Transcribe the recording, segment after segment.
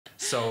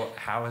So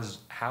how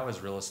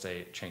has real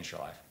estate changed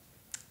your life?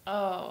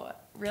 Oh,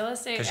 real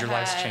estate Because your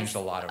life's changed a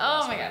lot over the Oh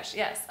last my 5 gosh,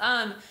 years.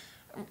 yes.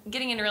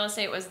 Getting into real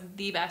estate was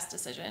the best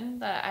decision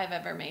that I've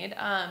ever made.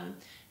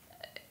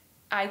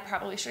 I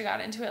probably should have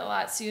got into it a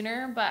lot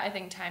sooner, but I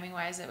think timing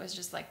wise, it was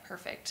just like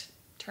perfect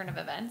turn of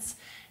events.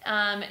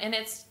 And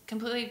it's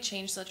completely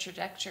changed the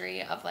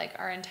trajectory of like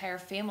our entire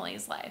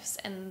family's lives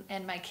and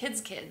my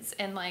kids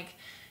and like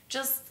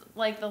just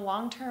like the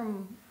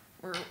long-term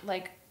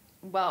like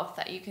wealth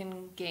that you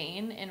can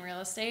gain in real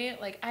estate.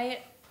 Like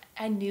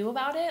I knew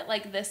about it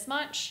like this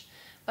much,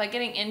 but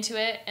getting into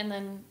it and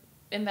then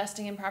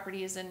investing in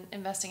properties and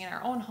investing in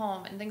our own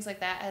home and things like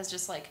that has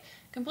just like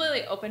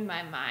completely opened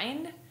my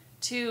mind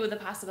to the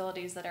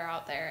possibilities that are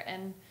out there.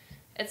 And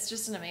it's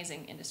just an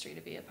amazing industry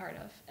to be a part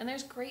of. And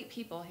there's great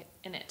people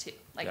in it too,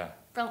 like Yeah.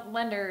 from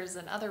lenders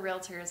and other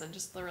realtors and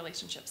just the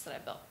relationships that I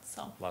built.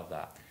 So Love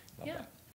that. Love yeah. that.